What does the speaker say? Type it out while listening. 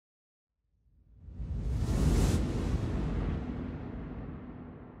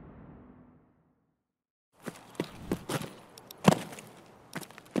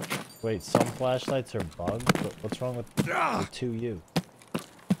Wait, some flashlights are bugged? What's wrong with the 2U?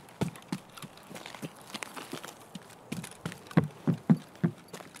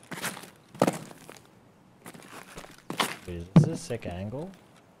 Wait, is this a sick angle?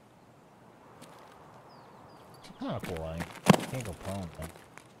 It's kind of cool angle. Can't go prone though.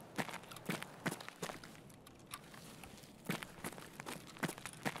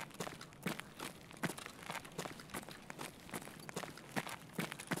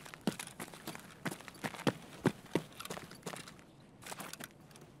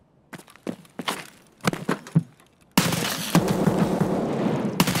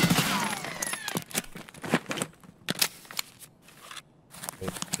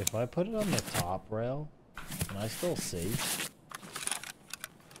 If I put it on the top rail, can I still see?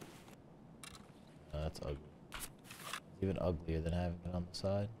 That's ugly. It's even uglier than having it on the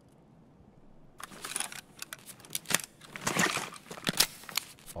side.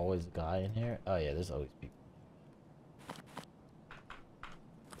 Always a guy in here? Oh yeah, there's always people.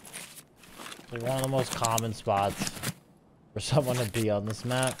 It's like one of the most common spots for someone to be on this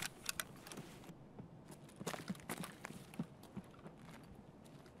map.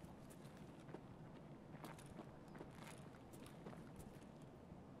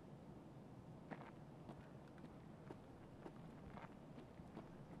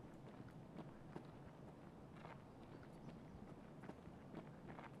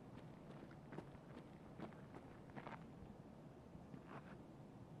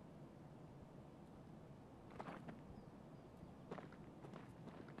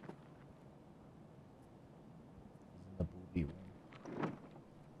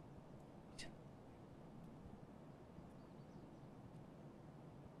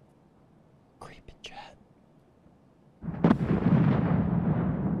 Creeping chat.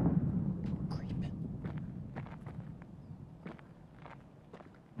 Creeping.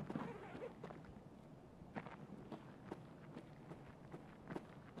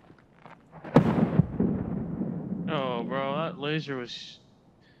 Oh, bro, that laser was...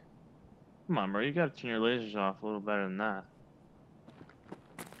 Come on, bro, you gotta turn your lasers off a little better than that.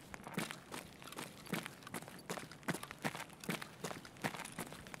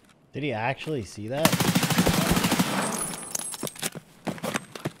 Did he actually see that?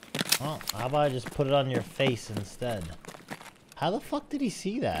 Oh, how about I just put it on your face instead? How the fuck did he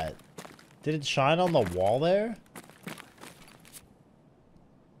see that? Did it shine on the wall there?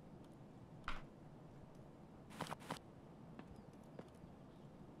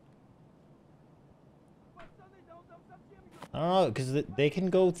 I don't know, because they can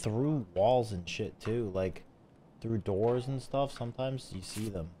go through walls and shit too, like through doors and stuff. Sometimes you see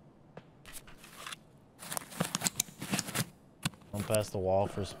them. Went past the wall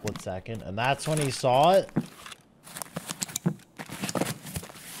for a split second, and that's when he saw it.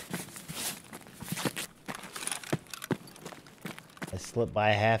 I slipped by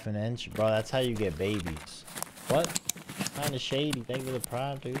half an inch. Bro, that's how you get babies. What? Kinda shady. Thank you for the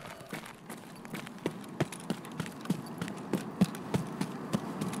prime, dude.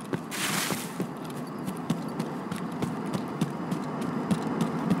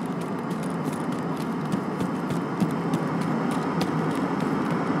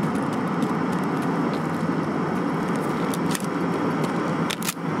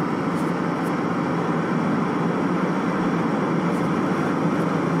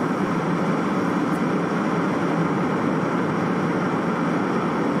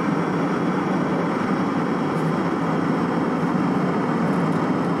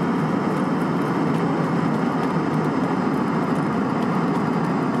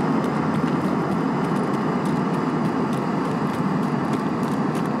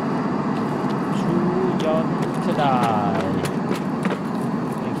 To die.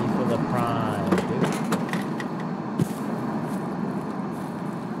 Thank you for the prime, dude.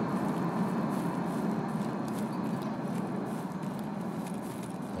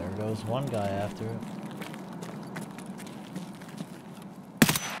 There goes one guy after it.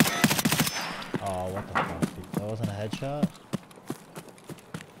 Oh, what the fuck, dude? That wasn't a headshot?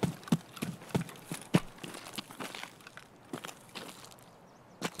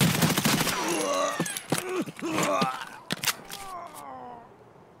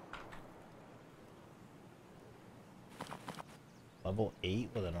 Level 8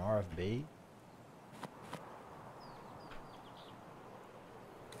 with an RFB?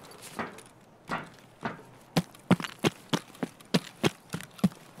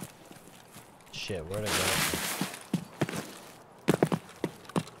 Shit, where'd it go?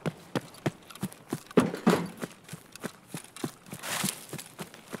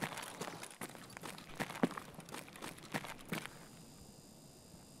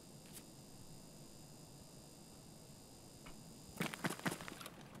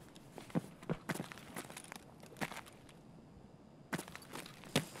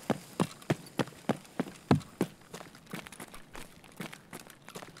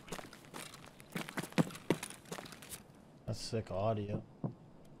 sick audio.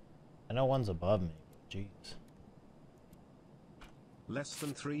 I know one's above me, but jeez. Less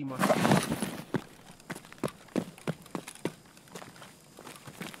than 3 much.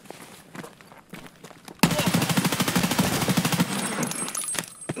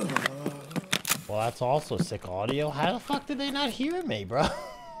 Well, that's also sick audio. How the fuck did they not hear me, bro?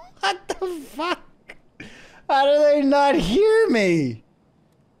 What the fuck? How do they not hear me?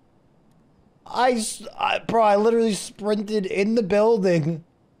 Bro, I literally sprinted in the building.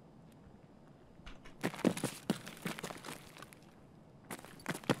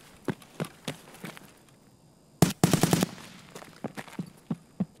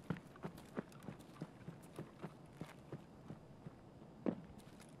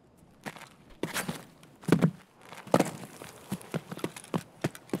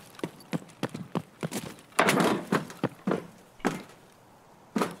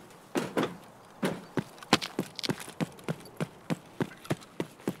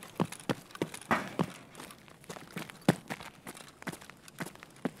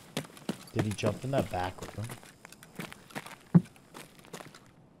 Did he jump in that back room?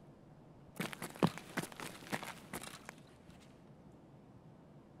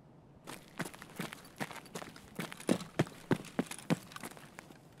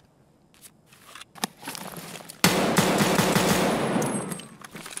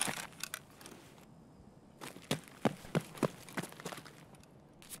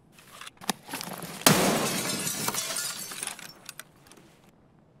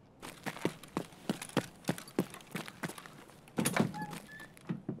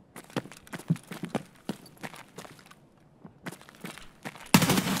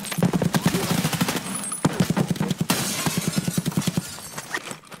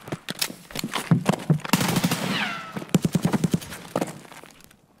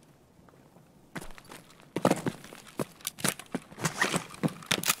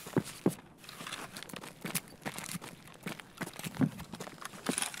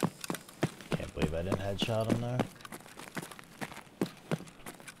 Can't believe I didn't headshot him there.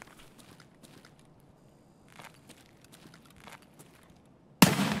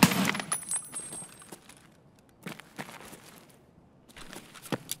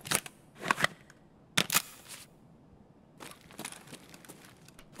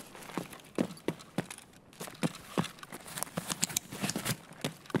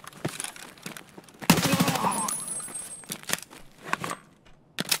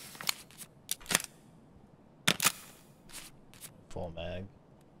 Full mag.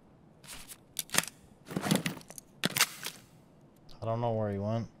 I don't know where he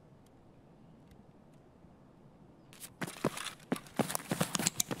went.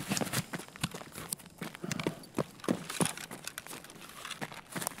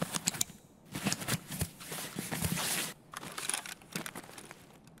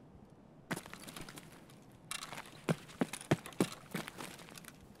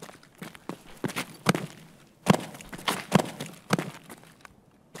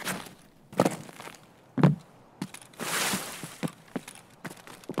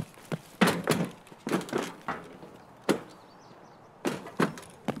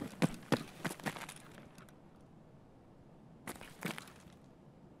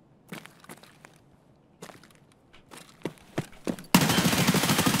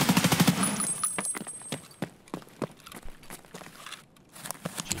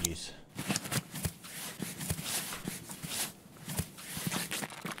 Jeez.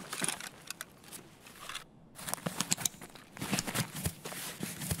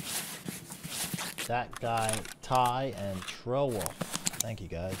 That guy, Ty and Trowolf. Thank you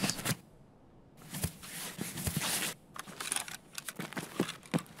guys.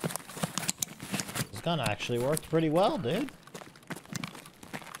 This gun actually worked pretty well, dude.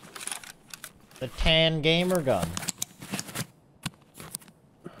 The tan gamer gun.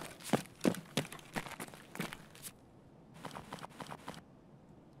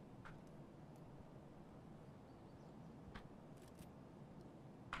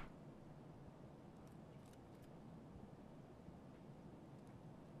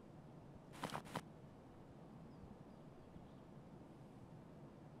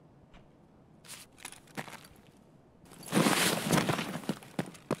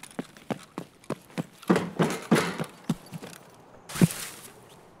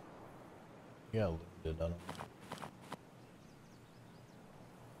 Yeah, looted on him.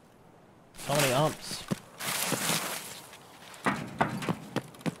 So many umps.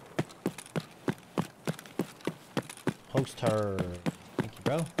 Host her. Thank you,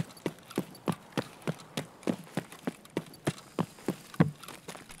 bro.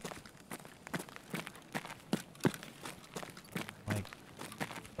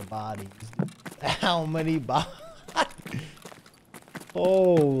 bodies? How many bodies?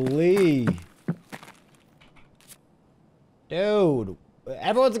 Holy. Dude.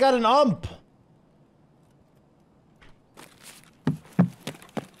 Everyone's got an ump.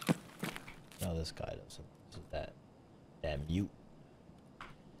 No, this guy doesn't. This is that. Damn mute.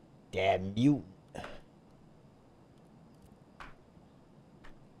 Damn mute.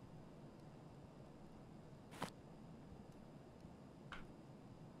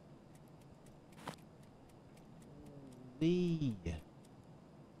 Holy.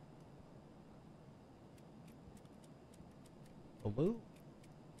 Hello?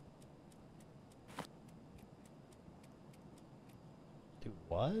 Dude,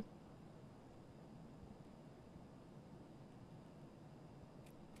 what?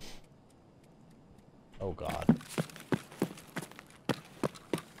 Oh God.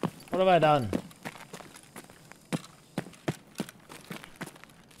 What have I done?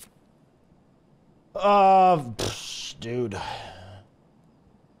 Dude.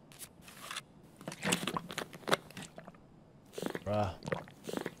 Bruh.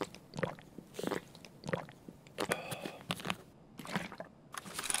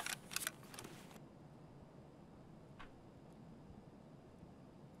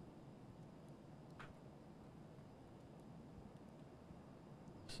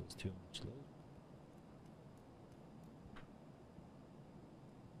 This is too much loot.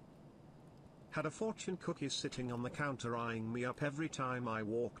 Had a fortune cookie sitting on the counter eyeing me up every time I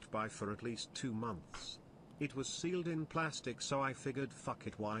walked by for at least 2 months. It was sealed in plastic, so I figured fuck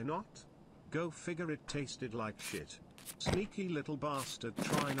it, why not? Go figure, it tasted like shit. Sneaky little bastard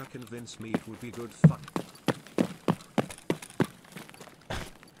trying to convince me it would be good. Fuck.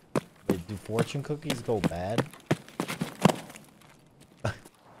 Wait, do fortune cookies go bad?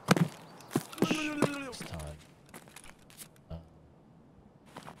 It's time.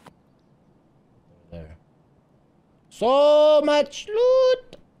 There. So much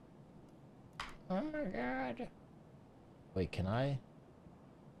loot! Oh my God. Wait, can I?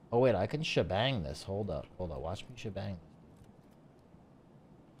 Oh wait, I can shebang this. Hold up. Hold up. Watch me shebang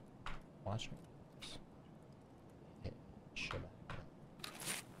this. Watch me. Hit shebang.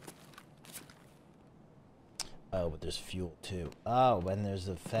 Oh, but there's fuel too. Oh, when there's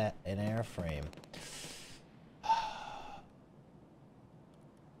an airframe.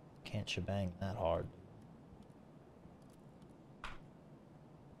 Can't shebang that hard.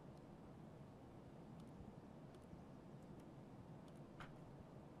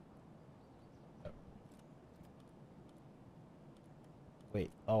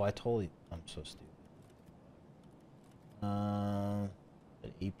 Wait, oh, I'm so stupid.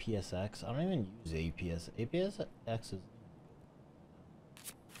 APSX? I don't even use APS. APSX is...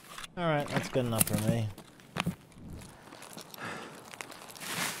 Alright, that's good enough for me.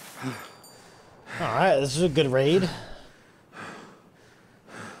 Alright, this is a good raid.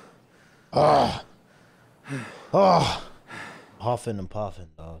 Ah, huffing and puffing,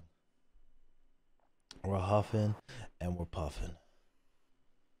 dog. We're huffing and we're puffing.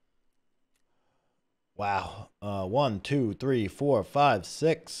 Wow. 1, 2, 3, 4, 5,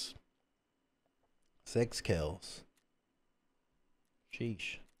 6. 6 kills.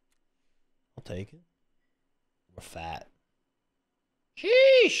 Sheesh. I'll take it. We're fat.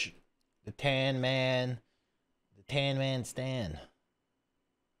 Sheesh. The tan man. The tan man Stan.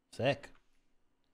 Sick.